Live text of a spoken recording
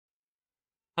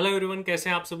Hello everyone, कैसे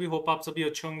हैं आप सभी? होप आप सभी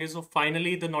अच्छे होंगे. So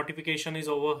finally the notification is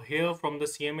over here from the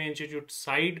CMA Institute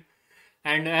side,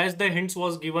 and as the hints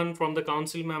was given from the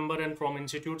council member and from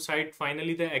institute side,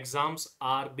 finally the exams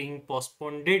are being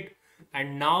postponed,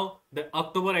 and now the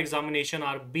October examination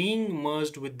are being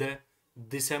merged with the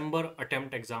December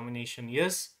attempt examination.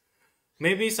 Yes,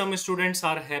 maybe some students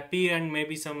are happy and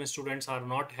maybe some students are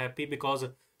not happy,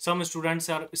 because some students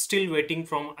are still waiting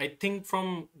from, I think, from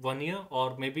 1 year or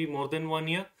maybe more than 1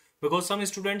 year, because some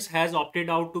students has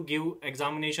opted out to give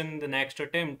examination in the next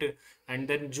attempt, and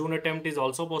then June attempt is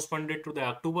also postponed to the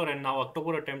October, and now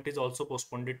October attempt is also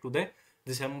postponed to the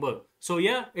December. So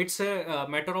yeah, it's a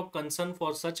matter of concern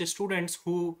for such students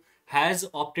who has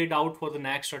opted out for the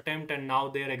next attempt, and now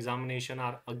their examination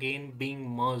are again being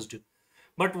merged.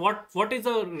 But what is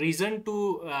the reason to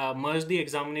merge the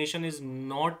examination is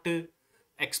not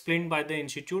explained by the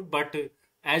institute, but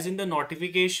as in the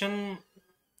notification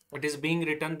it is being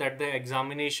written that the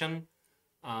examination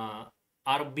uh,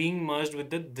 are being merged with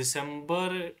the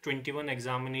December 21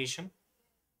 examination.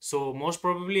 So most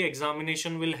probably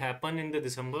examination will happen in the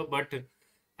December, but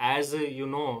as you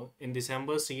know, in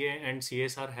December CA and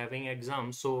CS are having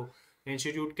exams, so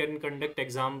institute can conduct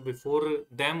exam before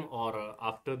them or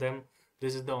after them.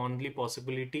 This is the only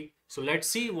possibility. So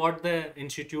let's see what the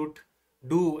institute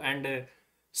do, and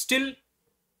still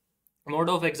mode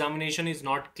of examination is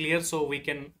not clear, so we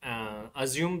can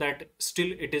assume that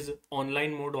still it is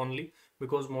online mode only,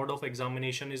 because mode of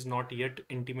examination is not yet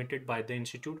intimated by the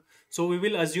institute. So we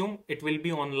will assume it will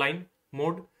be online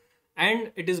mode,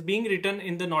 and it is being written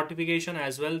in the notification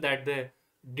as well that the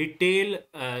detail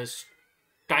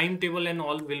timetable and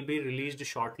all will be released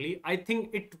shortly. I think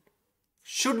it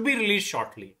should be released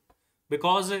shortly,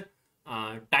 because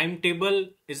timetable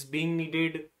is being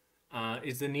needed,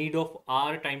 is the need of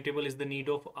our timetable is the need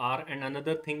of our, and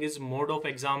another thing is mode of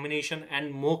examination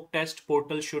and mock test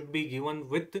portal should be given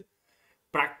with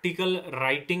practical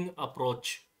writing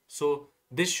approach. So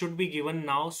this should be given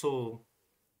now. So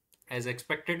as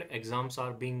expected, exams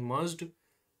are being merged,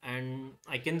 and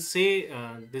I can say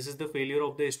this is the failure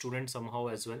of the student somehow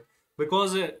as well,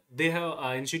 because they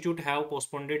have institute have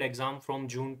postponed exam from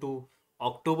June to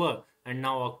October, and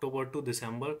now October to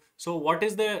December. So what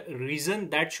is the reason?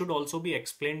 That should also be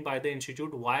explained by the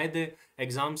institute, why the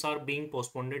exams are being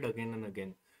postponed again and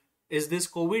again. Is this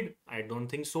COVID? I don't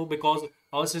think so, because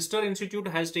our sister institute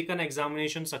has taken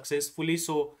examination successfully.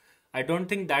 So I don't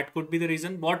think that could be the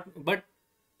reason. But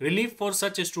relief for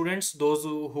such students, those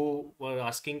who were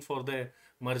asking for the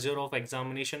merger of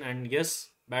examination, and yes,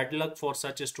 bad luck for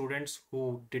such students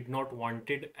who did not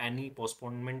wanted any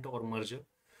postponement or merger.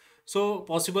 So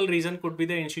possible reason could be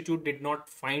the institute did not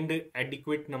find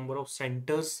adequate number of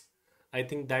centers. I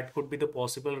think that could be the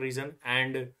possible reason,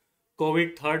 and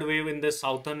COVID third wave in the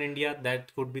southern India,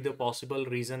 that could be the possible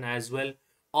reason as well,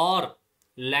 or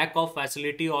lack of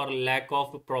facility or lack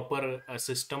of proper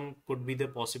system could be the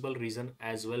possible reason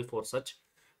as well for such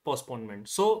postponement.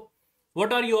 So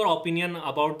what are your opinion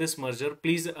about this merger?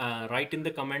 Please write in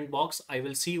the comment box. I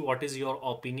will see what is your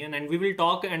opinion, and we will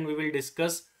talk and we will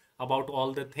discuss about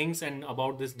all the things and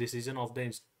about this decision of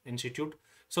the institute.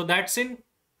 So that's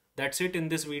it in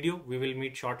this video. We will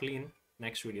meet shortly in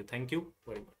next video. Thank you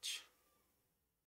very much.